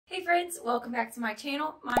friends, welcome back to my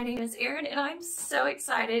channel. My name is Erin and I'm so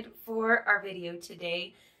excited for our video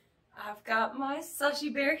today. I've got my slushy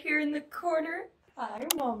bear here in the corner. Hi,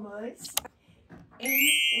 mamas. And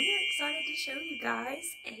we're excited to show you guys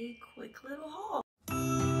a quick little haul.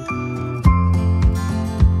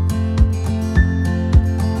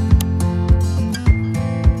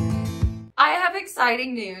 I have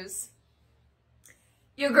exciting news.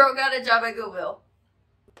 Your girl got a job at Goodwill.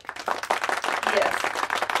 Yes.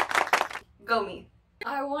 Go me.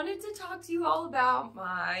 I wanted to talk to you all about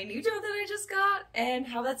my new job that I just got and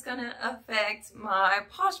how that's gonna affect my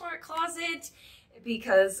Poshmark closet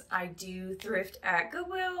because I do thrift at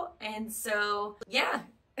Goodwill. And so, yeah,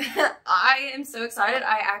 I am so excited.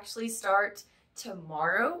 I actually start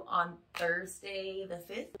tomorrow on Thursday the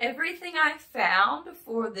 5th. Everything I found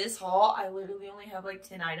for this haul, I literally only have like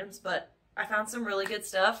 10 items, but I found some really good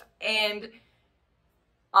stuff. And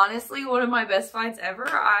honestly, one of my best finds ever.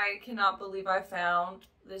 I cannot believe I found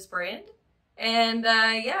this brand. And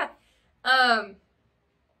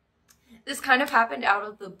this kind of happened out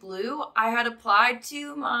of the blue. I had applied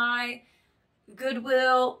to my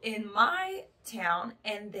Goodwill in my town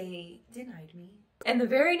and they denied me. And the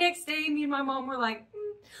very next day, me and my mom were like,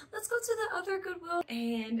 let's go to the other Goodwill.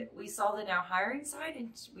 And we saw the now hiring side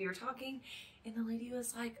and we were talking and the lady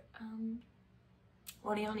was like,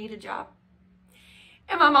 one of y'all need a job?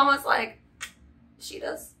 And my mom was like, she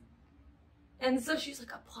does. And so she's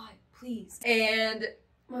like, apply, please. And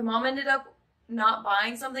my mom ended up not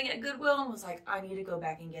buying something at Goodwill and was like, I need to go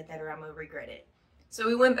back and get that or I'm gonna regret it. So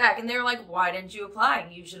we went back and they were like, why didn't you apply?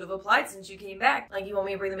 You should have applied since you came back. Like, you want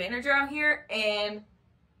me to bring the manager out here? And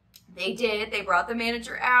they did. They brought the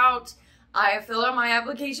manager out. I filled out my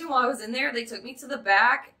application while I was in there. They took me to the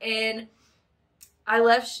back and I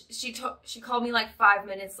left. She called me like 5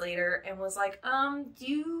 minutes later and was like, do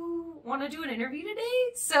you want to do an interview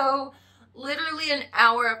today? So literally an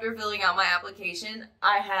hour after filling out my application,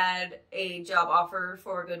 I had a job offer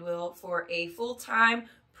for Goodwill for a full-time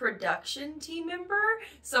production team member.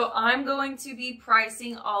 So I'm going to be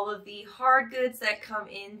pricing all of the hard goods that come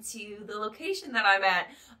into the location that I'm at.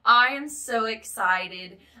 I am so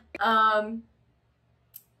excited.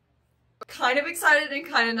 Kind of excited and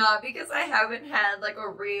kind of not because I haven't had like a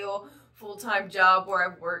real full-time job where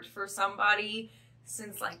I've worked for somebody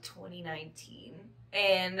since like 2019.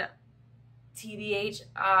 And TBH,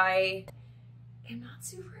 I am not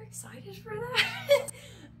super excited for that.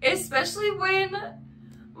 Especially when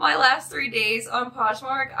my last 3 days on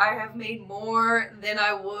Poshmark, I have made more than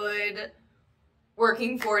I would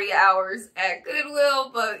working 40 hours at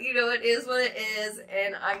Goodwill, but you know, it is what it is,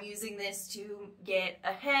 and I'm using this to get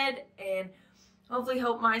ahead and hopefully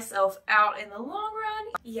help myself out in the long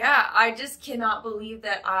run. Yeah, I just cannot believe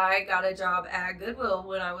that I got a job at Goodwill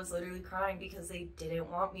when I was literally crying because they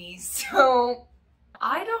didn't want me. So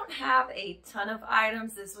I don't have a ton of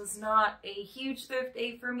items. This was not a huge thrift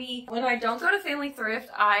day for me. When I don't go to family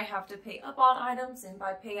thrift, I have to pay up on items, and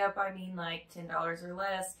by pay up, I mean like $10 or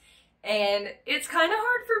less. And it's kind of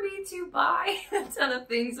hard for me to buy a ton of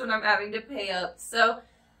things when I'm having to pay up. So,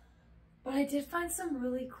 but I did find some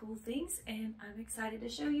really cool things and I'm excited to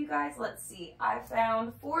show you guys. Let's see. I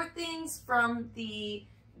found 4 things from the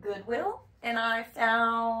Goodwill and I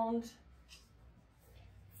found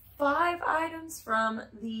 5 items from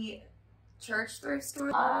the church thrift store.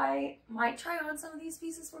 I might try on some of these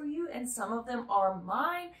pieces for you and some of them are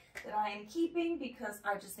mine that I am keeping because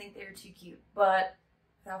I just think they're too cute. But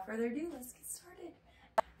without further ado, let's get started.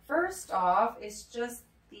 First off, it's just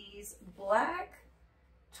these black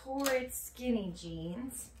Torrid skinny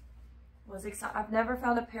jeans. I've never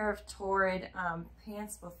found a pair of Torrid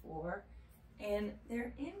pants before, and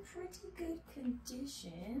they're in pretty good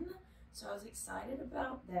condition, so I was excited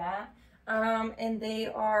about that. And they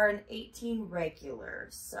are an 18 regular,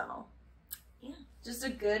 so yeah, just a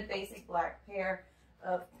good basic black pair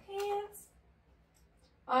of pants.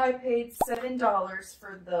 I paid $7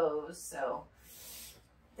 for those, so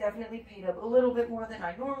definitely paid up a little bit more than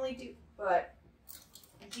I normally do, but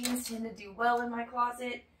jeans tend to do well in my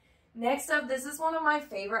closet. Next up, this is one of my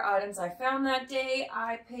favorite items I found that day.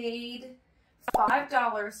 I paid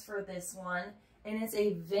 $5 for this one, and it's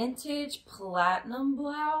a vintage platinum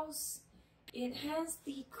blouse. It has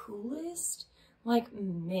the coolest like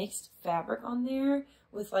mixed fabric on there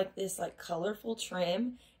with like this like colorful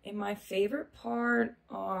trim. And my favorite part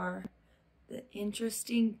are the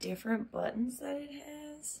interesting different buttons that it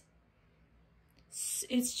has.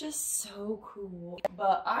 It's just so cool.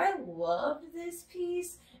 But I loved this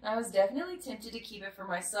piece. And I was definitely tempted to keep it for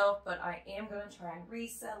myself, but I am going to try and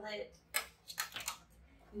resell it.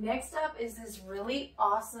 Next up is this really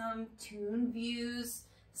awesome Toon Views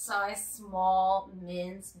size small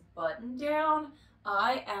men's button down.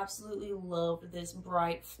 I absolutely loved this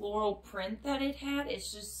bright floral print that it had.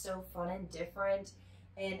 It's just so fun and different,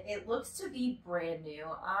 and it looks to be brand new.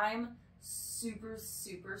 I'm super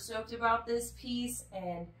stoked about this piece,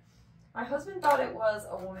 and my husband thought it was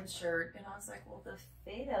a woman's shirt, and I was like, well, the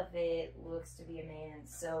fit of it looks to be a man,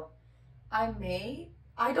 so I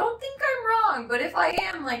don't think I'm wrong, but if I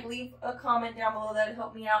am, like, leave a comment down below. That'd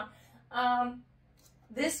help me out.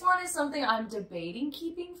 This one is something I'm debating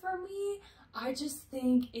keeping for me. I just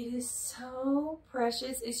think it is so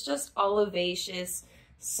precious. It's just olivaceous,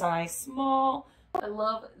 size small. I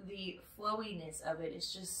love the flowiness of it.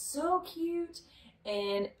 It's just so cute.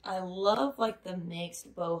 And I love like the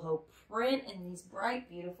mixed boho print and these bright,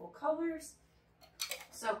 beautiful colors.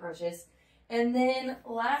 So precious. And then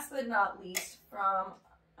last but not least, from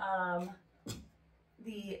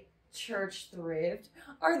the Church Thrift,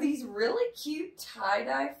 are these really cute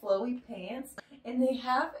tie-dye flowy pants, and they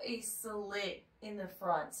have a slit in the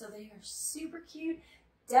front, so they are super cute.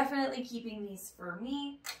 Definitely keeping these for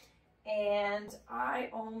me. And I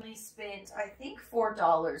only spent, I think,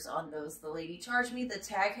 $4 on those. The lady charged me. The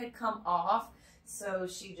tag had come off, so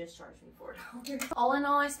she just charged me $4. All in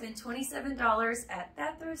all, I spent $27 at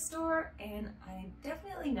that thrift store, and I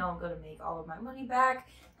definitely know I'm going to make all of my money back,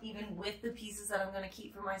 even with the pieces that I'm going to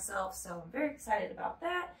keep for myself, so I'm very excited about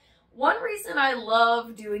that. One reason I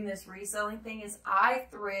love doing this reselling thing is I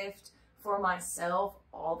thrift for myself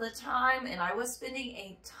all the time, and I was spending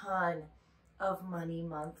a ton of money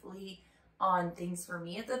monthly on things for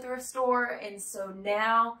me at the thrift store, and so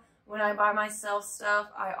now when I buy myself stuff,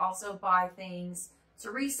 I also buy things to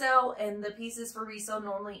resell, and the pieces for resale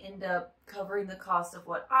normally end up covering the cost of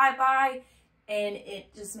what I buy, and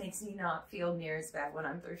it just makes me not feel near as bad when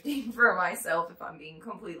I'm thrifting for myself, if I'm being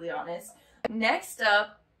completely honest. Next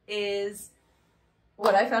up is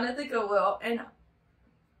what I found at the Goodwill, and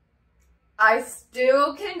I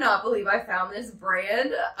still cannot believe I found this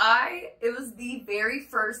brand. It was the very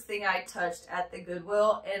first thing I touched at the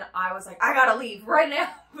Goodwill, and I was like, I gotta leave right now,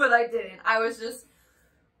 but I didn't. I was just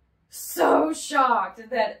so shocked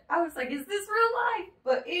that I was like, is this real life?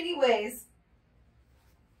 But anyways,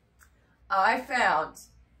 I found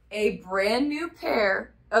a brand new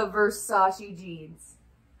pair of Versace jeans.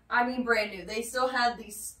 I mean brand new. They still had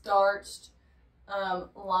these starched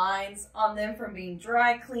lines on them from being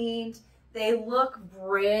dry cleaned. They look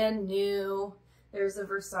brand new. There's a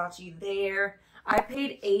Versace there. I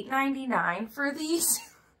paid $8.99 for these.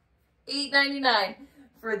 $8.99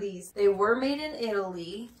 for these. They were made in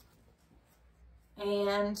Italy,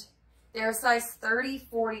 and they're a size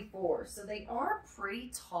 30-44. So they are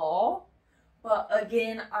pretty tall, but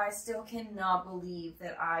again, I still cannot believe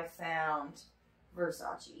that I found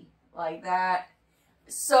Versace like that.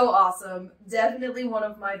 So awesome. Definitely one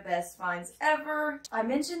of my best finds ever. I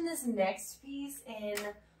mentioned this next piece in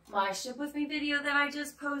my Ship With Me video that I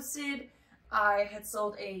just posted. I had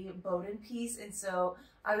sold a Bowden piece, and so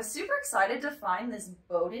I was super excited to find this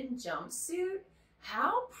Bowden jumpsuit.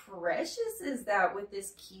 How precious is that with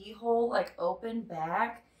this keyhole, like open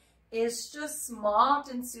back? It's just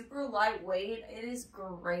smocked and super lightweight. It is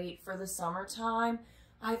great for the summertime.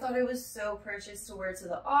 I thought it was so precious to wear to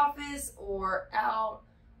the office or out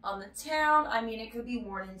on the town. I mean, it could be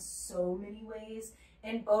worn in so many ways,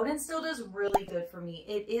 and Bowden still does really good for me.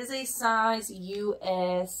 It is a size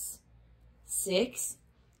US 6,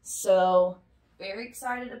 so very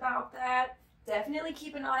excited about that. Definitely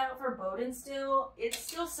keep an eye out for Bowden still. It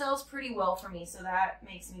still sells pretty well for me, so that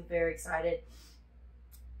makes me very excited.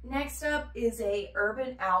 Next up is a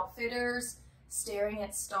Urban Outfitters Staring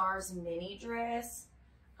at Stars mini dress.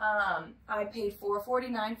 I paid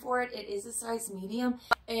 $4.49 for it. It is a size medium,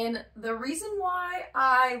 and the reason why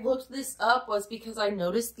I looked this up was because I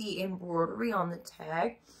noticed the embroidery on the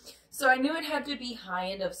tag, so I knew it had to be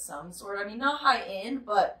high-end of some sort. I mean, not high-end,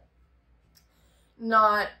 but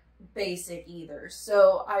not basic either.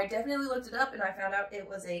 So I definitely looked it up, and I found out it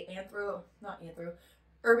was a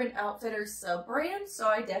Urban Outfitters sub-brand, so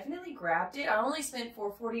I definitely grabbed it. I only spent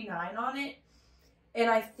 $4.49 on it, and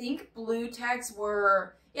I think blue tags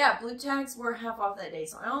were half off that day,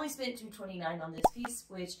 so I only spent $2.29 on this piece,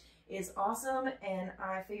 which is awesome, and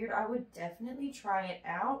I figured I would definitely try it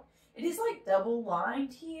out. It is like double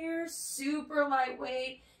lined here, super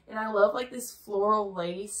lightweight, and I love like this floral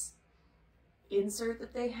lace insert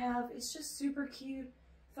that they have. It's just super cute.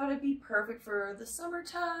 Thought it'd be perfect for the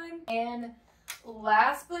summertime. And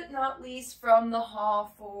last but not least from the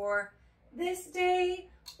haul for this day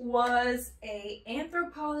was a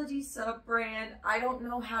Anthropologie sub-brand. I don't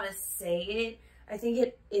know how to say it. I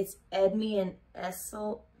think it's Edme and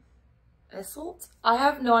Esselt. I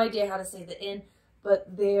have no idea how to say the N,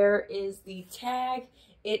 but there is the tag.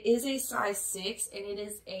 It is a size 6 and it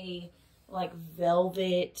is a like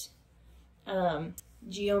velvet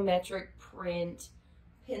geometric print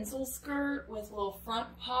pencil skirt with little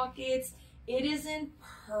front pockets. It is in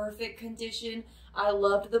perfect condition. I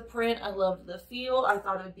loved the print. I loved the feel. I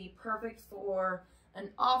thought it would be perfect for an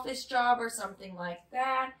office job or something like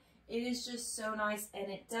that. It is just so nice, and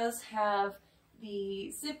it does have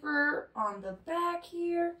the zipper on the back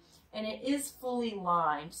here, and it is fully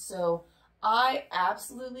lined. So I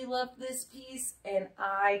absolutely love this piece, and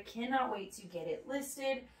I cannot wait to get it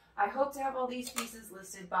listed. I hope to have all these pieces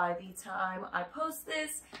listed by the time I post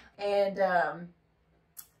this, and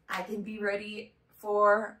I can be ready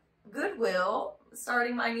for Goodwill,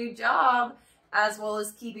 starting my new job, as well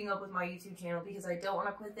as keeping up with my YouTube channel, because I don't want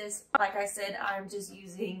to quit this. Like I said, I'm just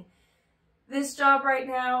using this job right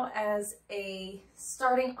now as a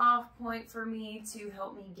starting off point for me to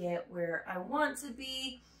help me get where I want to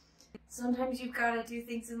be. Sometimes you've got to do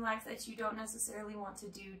things in life that you don't necessarily want to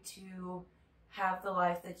do to have the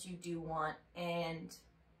life that you do want, and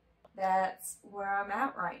that's where I'm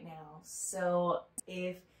at right now. So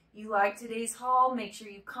if you like today's haul, make sure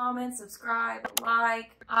you comment, subscribe,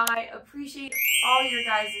 like. I appreciate all your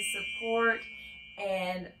guys' support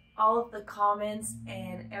and all of the comments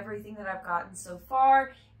and everything that I've gotten so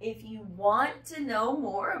far. If you want to know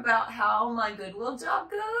more about how my Goodwill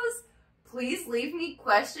job goes, please leave me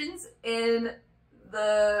questions in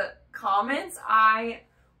the comments. I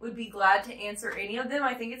would be glad to answer any of them.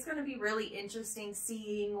 I think it's going to be really interesting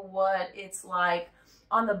seeing what it's like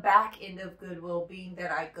on the back end of Goodwill, being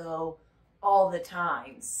that I go all the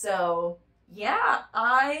time. So yeah,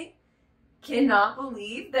 I cannot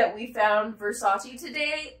believe that we found Versace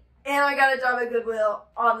today and I got a job at Goodwill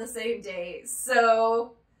on the same day.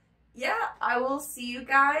 So yeah, I will see you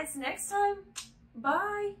guys next time.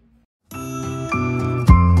 Bye.